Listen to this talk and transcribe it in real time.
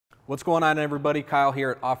What's going on, everybody? Kyle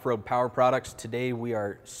here at Off-Road Power Products. Today we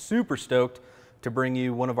are super stoked to bring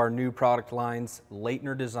you one of our new product lines,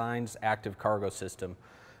 Leitner Designs Active Cargo System.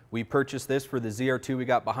 We purchased this for the ZR2 we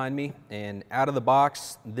got behind me, and out of the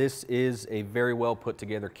box, this is a very well put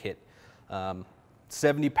together kit.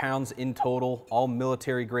 70 pounds in total, all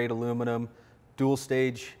military grade aluminum, dual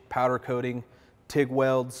stage powder coating, TIG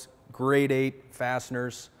welds, grade 8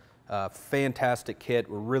 fasteners, fantastic kit.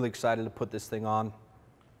 We're really excited to put this thing on.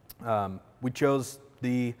 We chose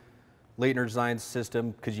the Leitner Designs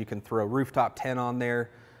system because you can throw rooftop tent on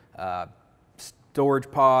there,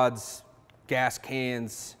 storage pods, gas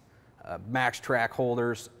cans, max track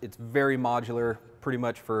holders. It's very modular, pretty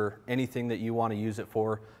much for anything that you want to use it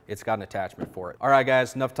for. It's got an attachment for it. All right,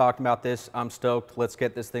 guys, enough talking about this. I'm stoked. Let's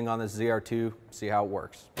get this thing on the ZR2, see how it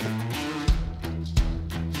works.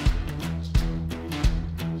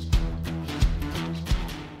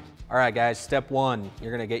 All right, guys, step one,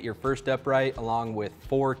 you're gonna get your first upright along with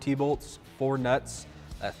 4 T-bolts, 4 nuts,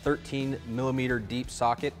 a 13mm deep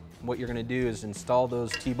socket. What you're gonna do is install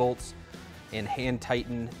those T-bolts and hand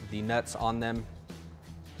tighten the nuts on them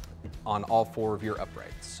on all 4 of your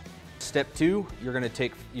uprights. Step 2, you're gonna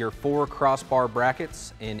take your 4 crossbar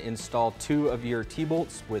brackets and install 2 of your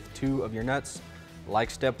T-bolts with 2 of your nuts. Like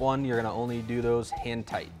step 1, you're gonna only do those hand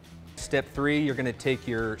tight. Step 3, you're gonna take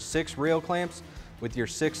your 6 rail clamps with your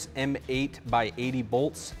 6 M8 by 80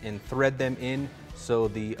 bolts and thread them in so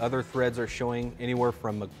the other threads are showing anywhere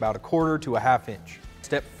from about 1/4 to 1/2 inch.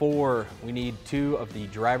 Step 4, we need 2 of the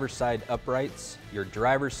driver's side uprights, your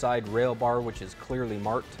driver's side rail bar, which is clearly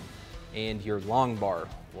marked, and your long bar.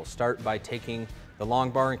 We'll start by taking the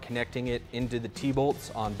long bar and connecting it into the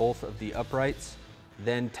T-bolts on both of the uprights,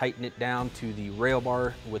 then tighten it down to the rail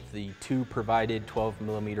bar with the 2 provided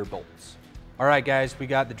 12mm bolts. All right, guys, we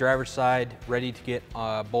got the driver's side ready to get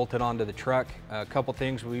bolted onto the truck. A couple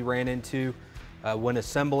things we ran into when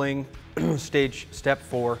assembling step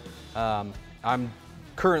 4. I'm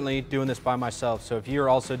currently doing this by myself, so if you're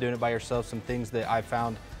also doing it by yourself, some things that I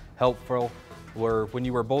found helpful were when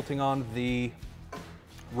you were bolting on the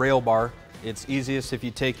rail bar, it's easiest if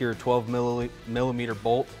you take your 12mm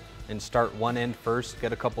bolt and start one end first,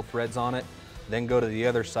 get a couple threads on it, then go to the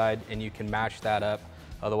other side and you can match that up.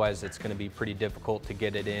 Otherwise, it's going to be pretty difficult to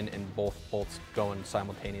get it in and both bolts going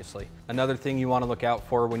simultaneously. Another thing you want to look out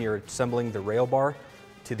for when you're assembling the rail bar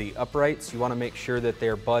to the uprights, you want to make sure that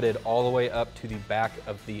they're butted all the way up to the back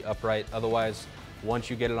of the upright. Otherwise,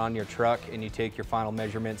 once you get it on your truck and you take your final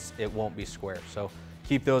measurements, it won't be square. So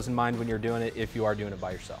keep those in mind when you're doing it if you are doing it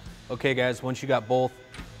by yourself. Okay, guys, once you got both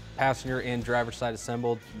passenger and driver side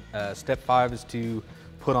assembled, step 5 is to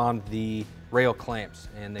put on the rail clamps,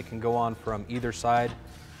 and they can go on from either side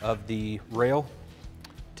of the rail.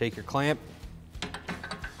 Take your clamp,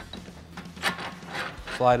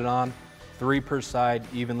 slide it on, 3 per side,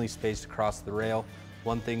 evenly spaced across the rail.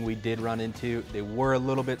 One thing we did run into, they were a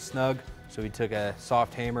little bit snug, so we took a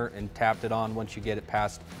soft hammer and tapped it on. Once you get it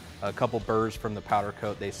past a couple burrs from the powder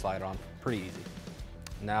coat, they slide on pretty easy.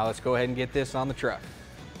 Now let's go ahead and get this on the truck.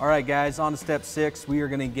 All right, guys, on to step 6. We are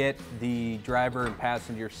gonna get the driver and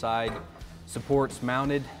passenger side supports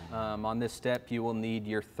mounted. On this step, you will need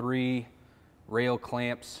your 3 rail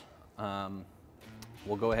clamps.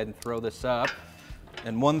 We'll go ahead and throw this up.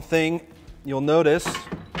 And one thing you'll notice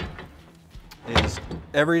is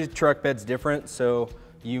every truck bed's different, so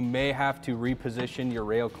you may have to reposition your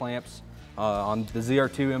rail clamps. On the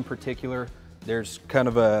ZR2 in particular, there's kind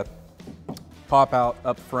of a pop out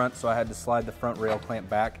up front, so I had to slide the front rail clamp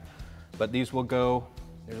back. But these will go,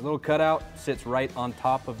 there's a little cutout, sits right on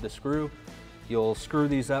top of the screw. You'll screw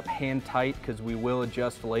these up hand tight because we will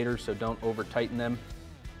adjust later, so don't over tighten them.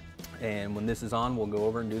 And when this is on, we'll go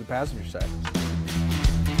over and do the passenger side.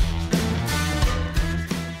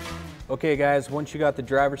 Okay, guys, once you got the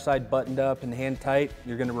driver's side buttoned up and hand tight,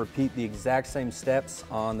 you're gonna repeat the exact same steps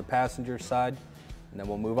on the passenger side, and then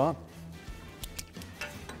we'll move on.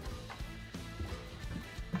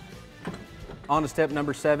 On to step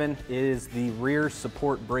number 7 is the rear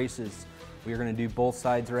support braces. We are gonna do both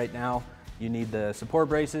sides right now. You need the support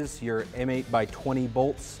braces, your M8 by 20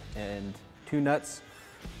 bolts and 2 nuts.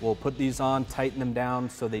 We'll put these on, tighten them down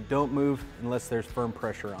so they don't move unless there's firm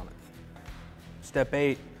pressure on it. Step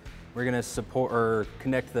 8, we're gonna support or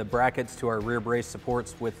connect the brackets to our rear brace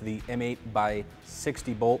supports with the M8 by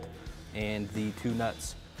 60 bolt and the 2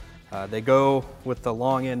 nuts. They go with the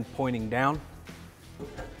long end pointing down,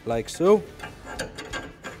 like so.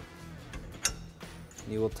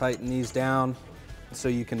 You will tighten these down so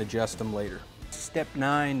you can adjust them later. Step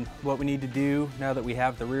 9, what we need to do now that we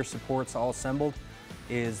have the rear supports all assembled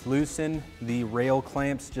is loosen the rail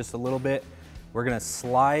clamps just a little bit We're gonna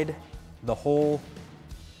slide the whole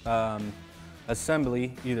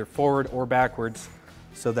assembly either forward or backwards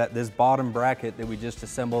so that this bottom bracket that we just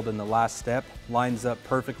assembled in the last step lines up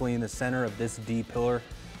perfectly in the center of this D pillar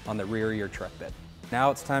on the rear of your truck bed.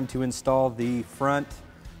 Now it's time to install the front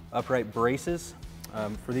upright braces.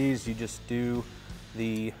 For these, you just do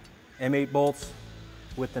the M8 bolts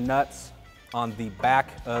with the nuts on the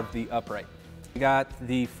back of the upright. We got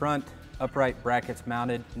the front upright brackets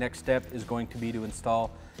mounted. Next step is going to be to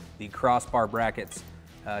install the crossbar brackets.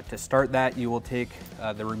 To start that, you will take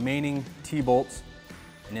the remaining T-bolts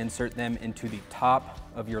and insert them into the top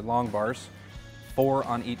of your long bars, 4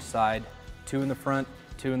 on each side, 2 in the front,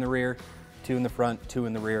 2 in the rear, 2 in the front, 2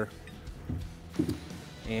 in the rear.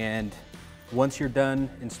 And once you're done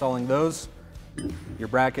installing those, your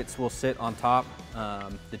brackets will sit on top.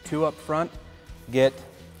 The 2 up front get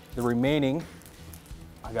the remaining,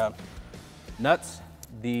 I got nuts.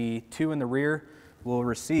 The 2 in the rear will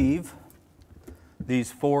receive these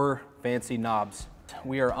 4 fancy knobs.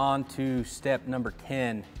 We are on to step number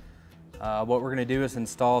 10. What we're gonna do is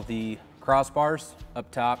install the crossbars up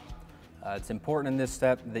top. It's important in this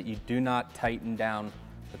step that you do not tighten down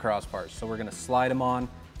the crossbars. So we're gonna slide them on,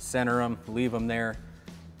 center them, leave them there.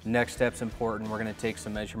 Next step's important. We're gonna take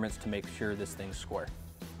some measurements to make sure this thing's square.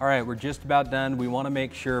 All right, we're just about done. We wanna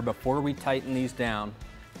make sure before we tighten these down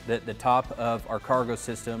that the top of our cargo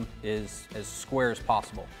system is as square as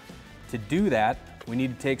possible. To do that, we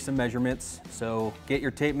need to take some measurements. So get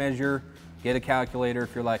your tape measure, get a calculator.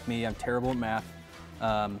 If you're like me, I'm terrible at math.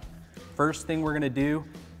 First thing we're gonna do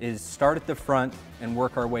is start at the front and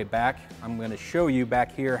work our way back. I'm gonna show you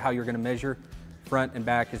back here how you're gonna measure. Front and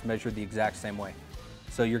back is measured the exact same way.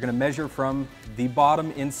 So you're gonna measure from the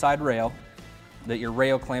bottom inside rail that your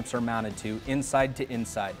rail clamps are mounted to, inside to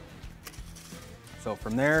inside. So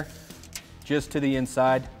from there, just to the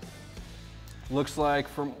inside, looks like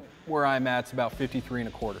from where I'm at, it's about 53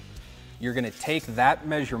 1/4. You're gonna take that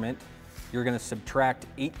measurement, you're gonna subtract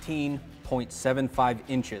 18.75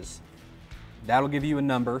 inches. That'll give you a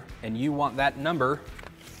number, and you want that number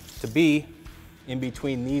to be in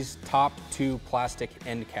between these top 2 plastic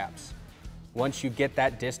end caps. Once you get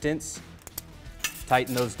that distance,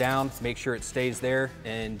 tighten those down, make sure it stays there,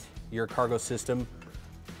 and your cargo system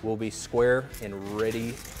will be square and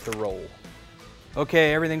ready to roll.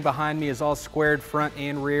 Okay, everything behind me is all squared front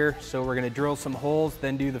and rear, so we're gonna drill some holes,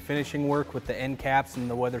 then do the finishing work with the end caps and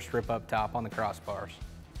the weather strip up top on the crossbars.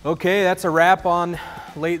 Okay, that's a wrap on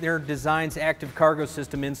Leitner Designs active cargo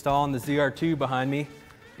system install on the ZR2 behind me.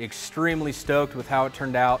 Extremely stoked with how it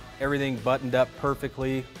turned out. Everything buttoned up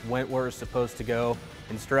perfectly, went where it's supposed to go.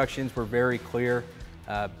 Instructions were very clear.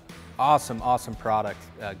 Awesome product.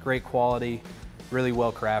 Great quality, really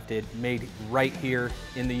well crafted, made right here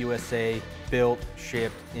in the USA, built,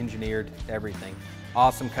 shipped, engineered, everything.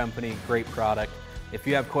 Awesome company, great product. If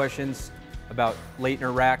you have questions about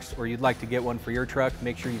Leitner racks or you'd like to get one for your truck,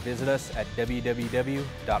 make sure you visit us at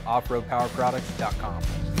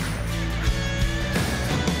www.offroadpowerproducts.com.